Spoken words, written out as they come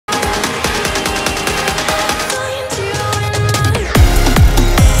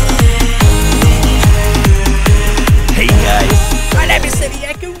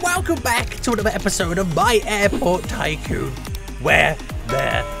another episode of My Airport Tycoon, where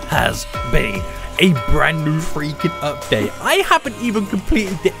there has been a brand new freaking update. I haven't even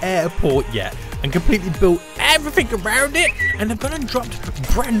completed the airport yet and completely built everything around it, and they've gone and dropped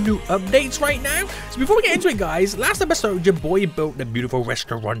brand new updates right now. So before we get into it, guys, last episode your boy built a beautiful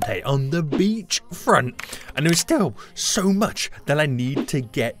restaurante on the beach front, and there's still so much that I need to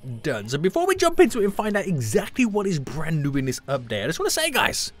get done. So before we jump into it and find out exactly what is brand new in this update, I just want to say,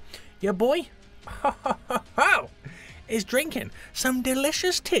 guys, your boy is drinking some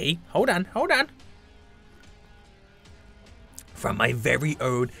delicious tea. Hold on. From my very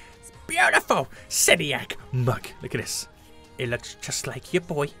own beautiful Seniac mug. Look at this. It looks just like your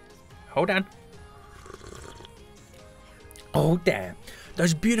boy. Hold on. Oh, damn.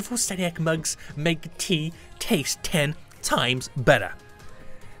 Those beautiful Seniac mugs make tea taste 10 times better.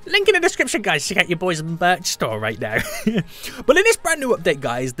 Link in the description, guys. Check out your boy's merch store right now. But in this brand new update,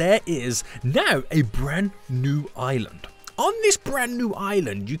 guys, there is now a brand new island. On this brand new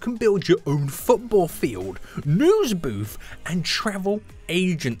island, you can build your own football field, news booth, and travel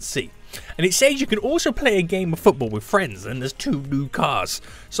agency. And it says you can also play a game of football with friends, and there's 2 new cars.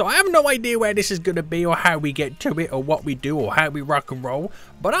 So I have no idea where this is going to be, or how we get to it, or what we do, or how we rock and roll.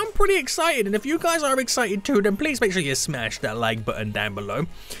 But I'm pretty excited, and if you guys are excited too, then please make sure you smash that like button down below.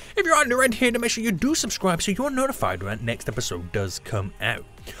 If you're on the end here, then make sure you do subscribe so you're notified when that next episode does come out.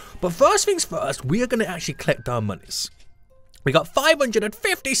 But first things first, we are going to actually collect our monies. We got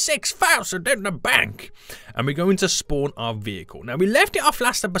 556,000 in the bank, and we're going to spawn our vehicle. Now, we left it off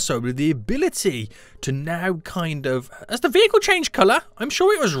last episode with the ability to now kind of... Has the vehicle changed colour? I'm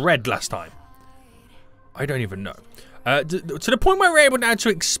sure it was red last time. I don't even know. To the point where we're able now to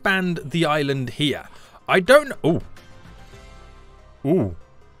expand the island here. I don't know. Ooh.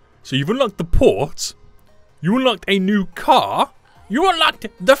 So you've unlocked the port. You unlocked a new car. You unlocked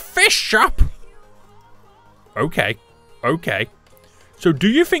the fish shop. Okay. Okay, so do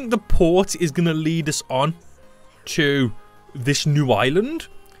you think the port is going to lead us on to this new island?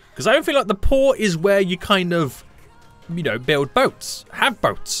 Because I don't feel like the port is where you kind of, you know, build boats, have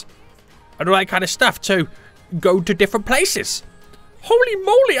boats, and all that kind of stuff to go to different places. Holy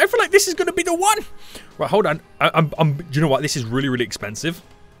moly, I feel like this is going to be the one. Right, hold on. Do you know what? This is really, really expensive.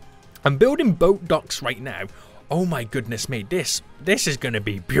 I'm building boat docks right now. Oh my goodness me, this is going to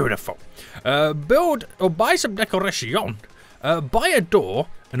be beautiful. Build or buy some decoration, buy a door,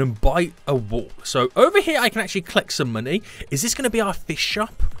 and then buy a wall. So over here I can actually collect some money. Is this going to be our fish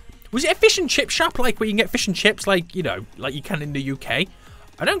shop? Was it a fish and chip shop, like where you can get fish and chips, like, you know, like you can in the UK?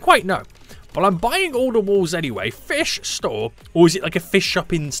 I don't quite know. But I'm buying all the walls anyway. Fish store, or is it like a fish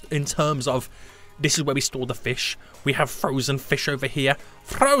shop in terms of this is where we store the fish? We have frozen fish over here.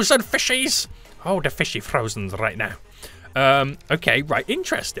 Frozen fishies! Oh, the fishy frozens right now. Okay, right,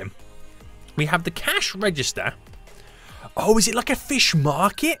 interesting. We have the cash register. Oh, is it like a fish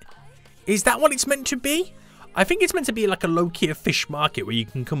market? Is that what it's meant to be? I think it's meant to be like a low-key fish market where you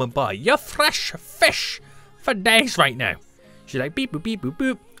can come and buy your fresh fish for days right now. She's like, beep, boop, beep, boop,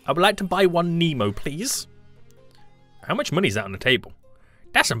 boop. I would like to buy 1 Nemo, please. How much money is that on the table?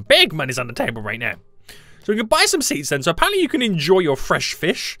 That's some big money's on the table right now. So we can buy some seats then. So apparently you can enjoy your fresh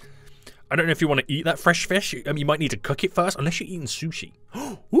fish. I don't know if you want to eat that fresh fish. You might need to cook it first, unless you're eating sushi.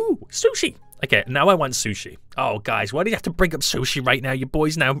 Ooh, sushi. Okay, now I want sushi. Oh, guys, why do you have to bring up sushi right now? Your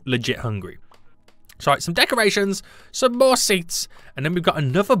boy's now legit hungry. So, all right, some decorations, some more seats, and then we've got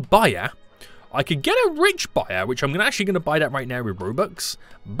another buyer. I could get a rich buyer, which I'm actually going to buy that right now with Robux.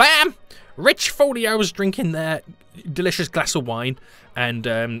 Bam! Rich Folio's drinking their delicious glass of wine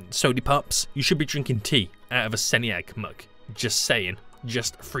and soda pops. You should be drinking tea out of a Seniac mug. Just saying.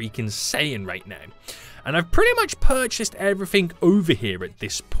 Just freaking saying right now. And I've pretty much purchased everything over here at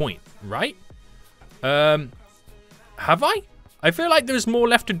this point, right? Have I? I feel like there's more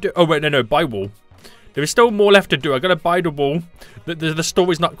left to do. Oh, wait, no, buy wall. There is still more left to do. I gotta buy the wall. The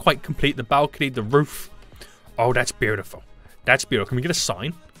store is not quite complete. The balcony, the roof. Oh, that's beautiful. That's beautiful. Can we get a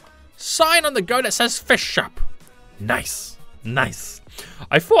sign? Sign on the go that says fish shop. Nice. Nice.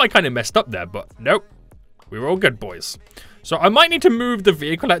 I thought I kind of messed up there, but nope. We were all good, boys. So I might need to move the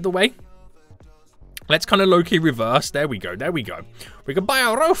vehicle out the way. Let's kind of low-key reverse. There we go. There we go. We can buy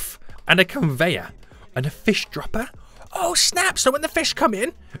a roof and a conveyor and a fish dropper. Oh, snap. So when the fish come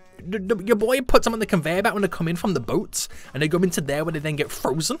in, your boy puts them on the conveyor belt when they come in from the boats, and they go into there where they then get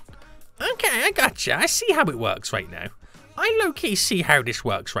frozen. Okay, I gotcha. I see how it works right now. I low-key see how this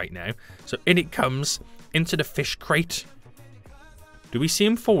works right now. So in it comes into the fish crate. Do we see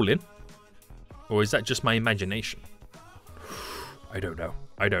him falling? Or is that just my imagination? I don't know.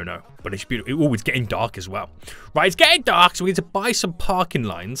 I don't know. But it's beautiful. Oh, it's getting dark as well. Right, it's getting dark, so we need to buy some parking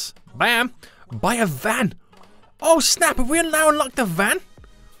lines. Bam. Buy a van. Oh, snap. Have we now unlocked the van?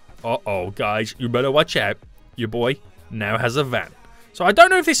 Uh-oh, guys. You better watch out. Your boy now has a van. So I don't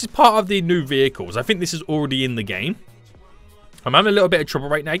know if this is part of the new vehicles. I think this is already in the game. I'm having a little bit of trouble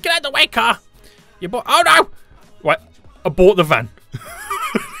right now. Get out of the way, car. Your boy. Oh, no. Right. I bought the van.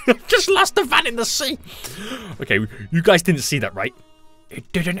 Just lost the van in the sea. Okay, you guys didn't see that, right?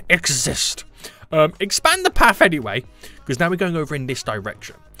 It didn't exist. Expand the path anyway, because now we're going over in this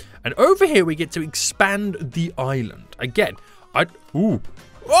direction. And over here, we get to expand the island. Again, ooh.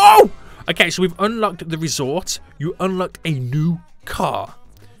 Oh! Okay, so we've unlocked the resort. You unlocked a new car.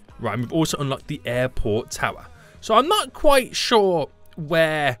 Right, and we've also unlocked the airport tower. So I'm not quite sure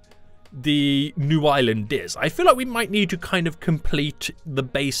where the new island is. I feel like we might need to kind of complete the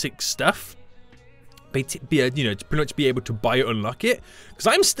basic stuff. You know, to pretty much be able to buy it, unlock it. Because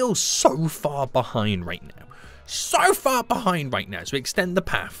I'm still so far behind right now. So far behind right now. So we extend the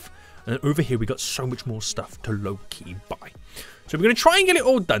path. And then over here, we got so much more stuff to low-key buy. So we're going to try and get it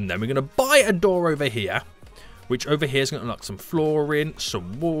all done then. We're going to buy a door over here. Which over here is going to unlock some flooring,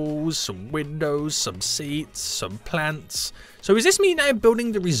 some walls, some windows, some seats, some plants. So is this me now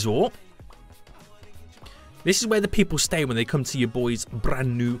building the resort? This is where the people stay when they come to your boy's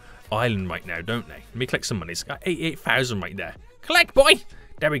brand new island right now, don't they? Let me collect some money. It's got 88,000 right there. Collect, boy!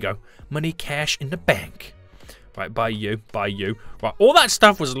 There we go. Money, cash in the bank. Right, buy you, buy you. Right, all that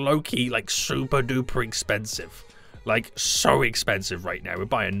stuff was low-key, like, super duper expensive. Like, so expensive right now. We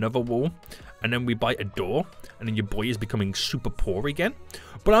buy another wall, and then we buy a door, and then your boy is becoming super poor again.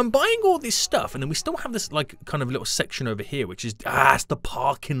 But I'm buying all this stuff, and then we still have this, like, kind of little section over here, which is, it's the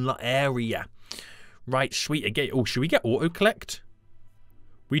parking lot area. Right, sweet. Again, oh, should we get auto-collect?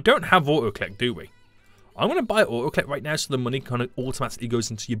 We don't have auto-collect, do we? I'm going to buy auto-collect right now so the money kind of automatically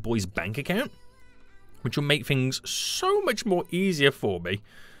goes into your boy's bank account, which will make things so much more easier for me.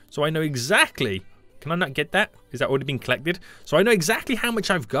 So I know exactly... Can I not get that? Is that already been collected? So I know exactly how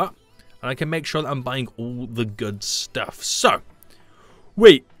much I've got, and I can make sure that I'm buying all the good stuff. So,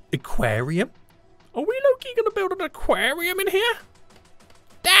 wait, aquarium? Are we low-key going to build an aquarium in here?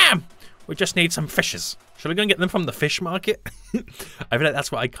 Damn! We just need some fishes. Should I go and get them from the fish market? I feel like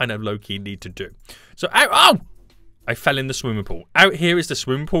that's what I kind of low-key need to do. So, oh! I fell in the swimming pool. Out here is the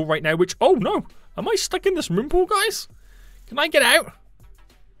swimming pool right now, which, oh no! Am I stuck in the swimming pool, guys? Can I get out?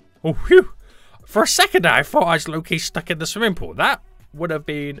 Oh, phew. For a second I thought I was low-key stuck in the swimming pool. That would have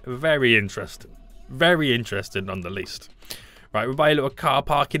been very interesting. Very interesting, on the least. Right, we buy a little car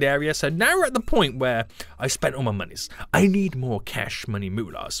parking area. So now we're at the point where I spent all my monies. I need more cash money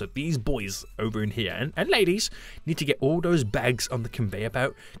moolah. So these boys over in here, and ladies, need to get all those bags on the conveyor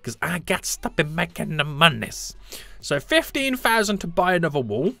belt, because I got to be making the monies. So 15,000 to buy another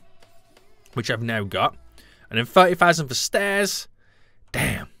wall, which I've now got. And then 30,000 for stairs.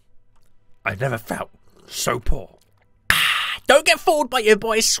 Damn. I never felt so poor. Don't get fooled by your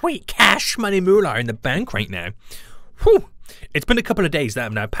boy's sweet cash money moolah in the bank right now. Whew. It's been a couple of days that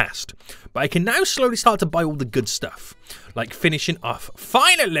have now passed, but I can now slowly start to buy all the good stuff, like finishing off,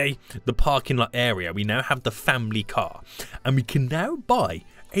 finally, the parking lot area. We now have the family car, and we can now buy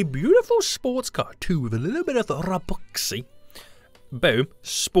a beautiful sports car too, with a little bit of ROBLOXy. Boom,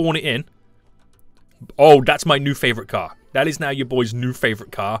 spawn it in. Oh, that's my new favorite car. That is now your boy's new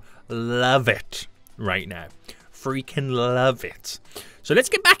favorite car. Love it right now. Freaking love it. So let's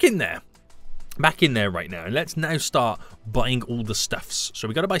get back in there. Back in there right now. And let's now start buying all the stuffs. So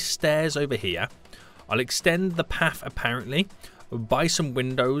we got to buy stairs over here. I'll extend the path apparently. Buy some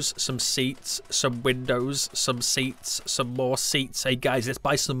windows, some seats, some windows, some seats, some more seats. Hey guys, let's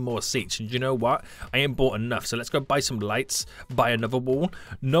buy some more seats. And you know what? I ain't bought enough. So let's go buy some lights, buy another wall.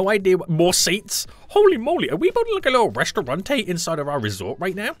 No idea what, more seats? Holy moly, are we building like a little restaurante inside of our resort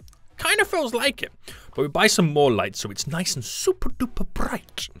right now? Kind of feels like it. But we buy some more lights so it's nice and super duper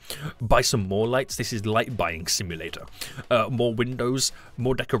bright. Buy some more lights. This is light buying simulator. More windows,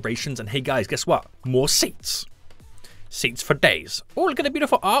 more decorations. And hey guys, guess what? More seats. Seats for days. Oh, look at the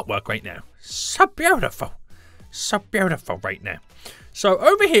beautiful artwork right now. So beautiful. So beautiful right now. So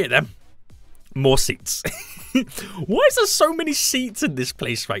over here then, more seats. Why is there so many seats in this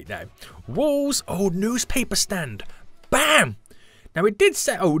place right now? Walls. Oh, newspaper stand. Bam. Now it did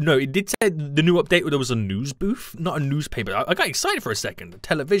say, oh no, it did say the new update there was a news booth, not a newspaper. I got excited for a second.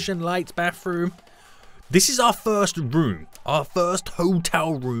 Television, lights, bathroom. This is our first room, our first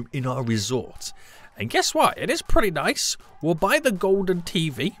hotel room in our resort. And guess what? It is pretty nice. We'll buy the golden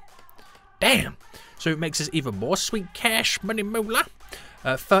TV. Damn. So it makes us even more sweet cash money moolah.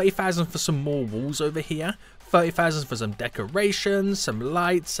 30,000 for some more walls over here. 30,000 for some decorations, some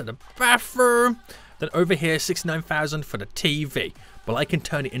lights, and a bathroom. Then over here, 69,000 for the TV. But I can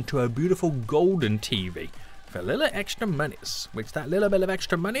turn it into a beautiful golden TV for a little extra monies. Which that little bit of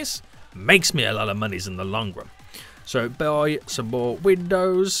extra monies makes me a lot of monies in the long run. So buy some more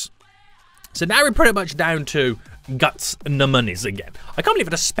windows. So now we're pretty much down to guts and the monies again. I can't believe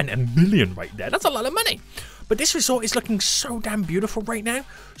I just spent $1 million right there. That's a lot of money. But this resort is looking so damn beautiful right now.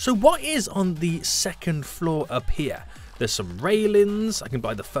 So what is on the second floor up here? There's some railings. I can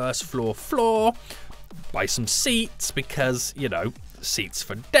buy the first floor. Buy some seats because, you know, seats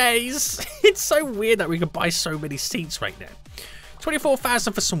for days. It's so weird that we can buy so many seats right now.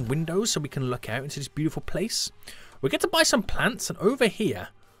 24,000 for some windows so we can look out into this beautiful place. We get to buy some plants, and over here,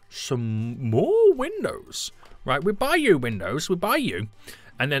 some more windows. Right, we buy you windows, we buy you.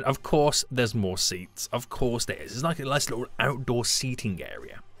 And then, of course, there's more seats. Of course there is. It's like a nice little outdoor seating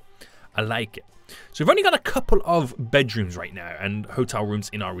area. I like it. So we've only got a couple of bedrooms right now and hotel rooms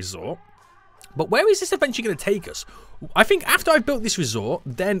in our resort. But where is this eventually going to take us? I think after I've built this resort,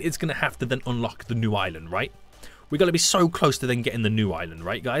 then it's going to have to then unlock the new island, right? We've got to be so close to then getting the new island,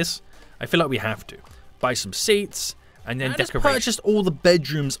 right, guys? I feel like we have to. Buy some seats and then decorate. I just purchased all the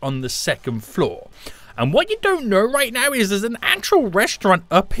bedrooms on the second floor. And what you don't know right now is there's an actual restaurant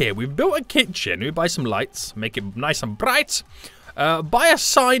up here. We've built a kitchen. We buy some lights, make it nice and bright. Buy a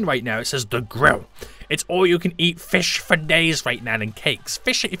sign right now. It says The Grill. It's all you can eat fish for days right now and cakes.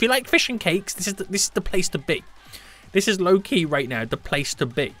 Fish. If you like fish and cakes, this is the place to be. This is low key right now the place to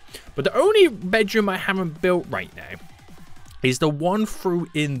be. But the only bedroom I haven't built right now is the one through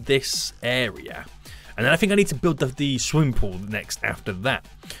in this area. And then I think I need to build the swimming pool next after that.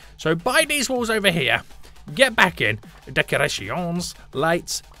 So buy these walls over here, get back in, decorations,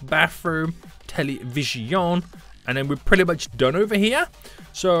 lights, bathroom, television, and then we're pretty much done over here.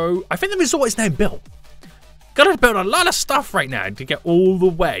 So I think the resort is now built. Gotta build a lot of stuff right now to get all the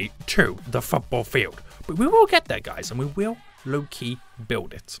way to the football field. But we will get there, guys, and we will low-key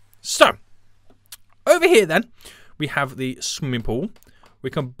build it. So, over here then, we have the swimming pool. We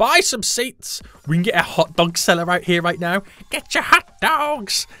can buy some seats. We can get a hot dog seller out here right now. Get your hot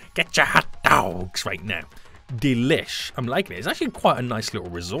dogs. Get your hot dogs right now. Delish. I'm liking it. It's actually quite a nice little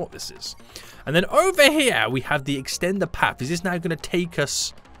resort, this is. And then over here, we have the extender path. Is this now going to take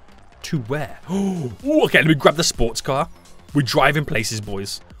us to where? Oh, okay, let me grab the sports car. We're driving places,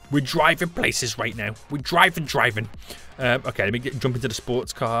 boys. We're driving places right now. We're driving. Okay, let me jump into the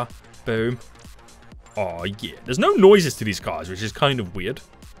sports car. Boom. Oh, yeah. There's no noises to these cars, which is kind of weird.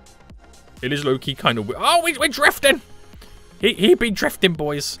 It is low-key kind of weird. Oh, we're drifting. He be drifting,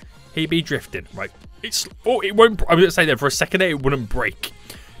 boys. He be drifting. Right. It won't. I was going to say that for a second there, it wouldn't break.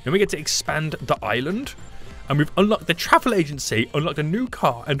 Then we get to expand the island. And we've unlocked the travel agency, unlocked a new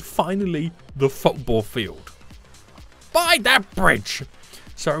car, and finally the football field. Buy that bridge.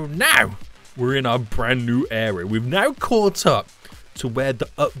 So now we're in our brand new area. We've now caught up to where the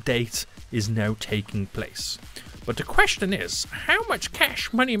update is now taking place. But the question is, how much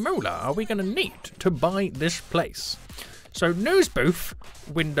cash money moolah are we going to need to buy this place? So news booth,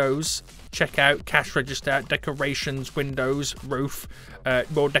 windows, checkout, cash register, decorations, windows, roof,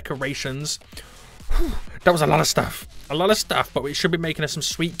 more decorations. Whew, that was a lot of stuff. A lot of stuff, but it should be making us some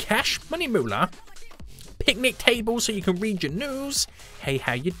sweet cash money moolah. Picnic table so you can read your news. Hey,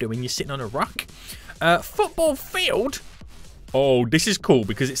 how you doing? You're sitting on a rock. Football field. Oh, this is cool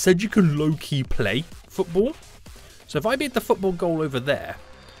because it said you can low-key play football. So if I beat the football goal over there,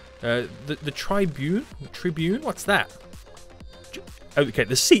 the tribune, what's that? Okay,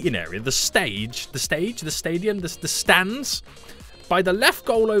 the seating area, the stadium, the stands. By the left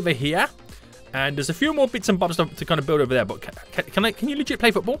goal over here, and there's a few more bits and bobs to kind of build over there. But can you legit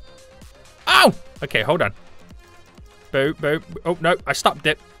play football? Oh, okay, hold on. Boo, boo. Oh no, I stopped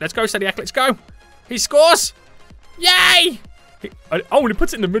it. Let's go, Seniac. Let's go. He scores. Yay! Oh, and he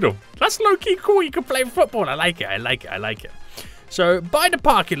puts it in the middle. That's low-key cool. You can play football. I like it. So, buy the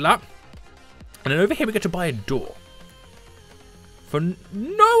parking lot. And then over here, we get to buy a door. For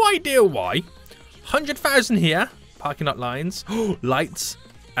no idea why. 100,000 here. Parking lot lines. Lights.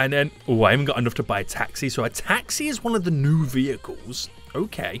 And then, oh, I haven't got enough to buy a taxi. So, a taxi is one of the new vehicles.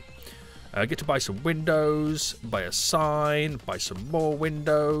 Okay. Get to buy some windows. Buy a sign. Buy some more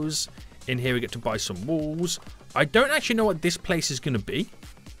windows. In here, we get to buy some walls. I don't actually know what this place is going to be.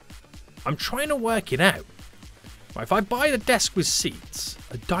 I'm trying to work it out. Right, if I buy the desk with seats,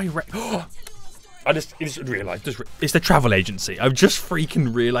 a direct... I just realised. It's the travel agency. I've just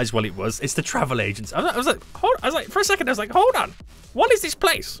freaking realised what it was. It's the travel agency. I was like, for a second, I was like, hold on. What is this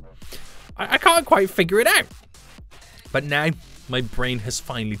place? I can't quite figure it out. But now My brain has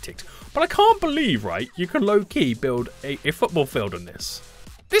finally ticked. But I can't believe, right, you can low-key build a football field on this.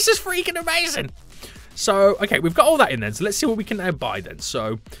 This is freaking amazing. So, okay, we've got all that in then. So let's see what we can now buy then.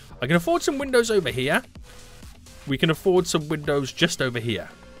 So I can afford some windows over here. We can afford some windows just over here.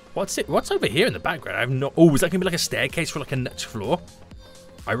 What's over here in the background? I have no... Oh, is that going to be like a staircase for like a next floor?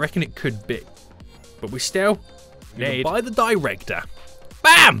 I reckon it could be. But we still need... Buy the director.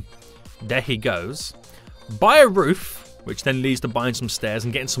 Bam! There he goes. Buy a roof, which then leads to buying some stairs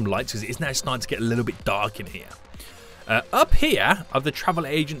and getting some lights, because it is now starting to get a little bit dark in here. Up here of the travel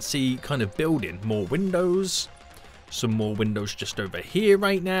agency kind of building, more windows. Some more windows just over here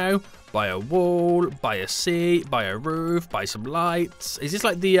right now. Buy a wall, buy a seat, buy a roof, buy some lights. Is this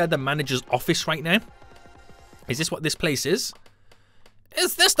like the manager's office right now? Is this what this place is?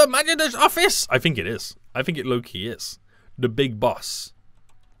 Is this the manager's office? I think it is. I think it low-key is. The big boss.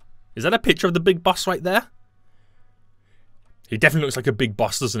 Is that a picture of the big boss right there? He definitely looks like a big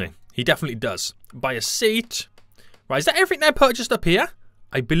boss, doesn't he? He definitely does. Buy a seat. Right, is that everything now purchased up here?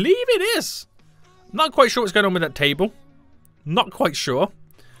 I believe it is. Not quite sure what's going on with that table. Not quite sure.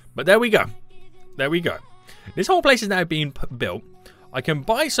 But there we go. There we go. This whole place is now being built. I can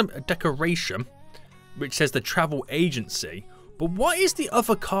buy some decoration, which says the travel agency. But what is the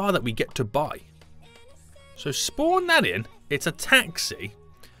other car that we get to buy? So spawn that in. It's a taxi.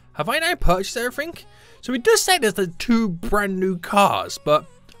 Have I now purchased everything? So it does say there's the 2 brand new cars, but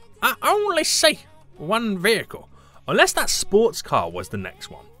I only see 1 vehicle. Unless that sports car was the next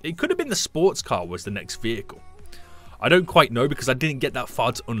one. It could have been the sports car was the next vehicle. I don't quite know because I didn't get that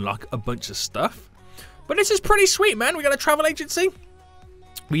far to unlock a bunch of stuff. But this is pretty sweet, man. We got a travel agency.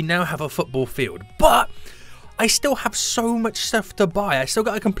 We now have a football field. But I still have so much stuff to buy. I still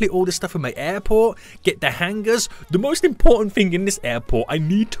got to complete all this stuff in my airport. Get the hangars. The most important thing in this airport, I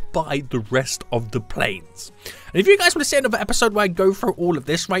need to buy the rest of the planes. And if you guys want to see another episode where I go through all of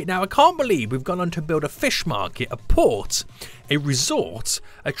this right now, I can't believe we've gone on to build a fish market, a port, a resort,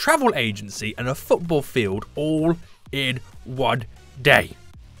 a travel agency, and a football field all in one day.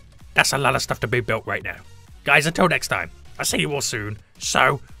 That's a lot of stuff to be built right now. Guys, until next time, I'll see you all soon.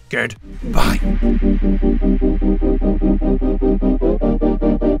 So, goodbye.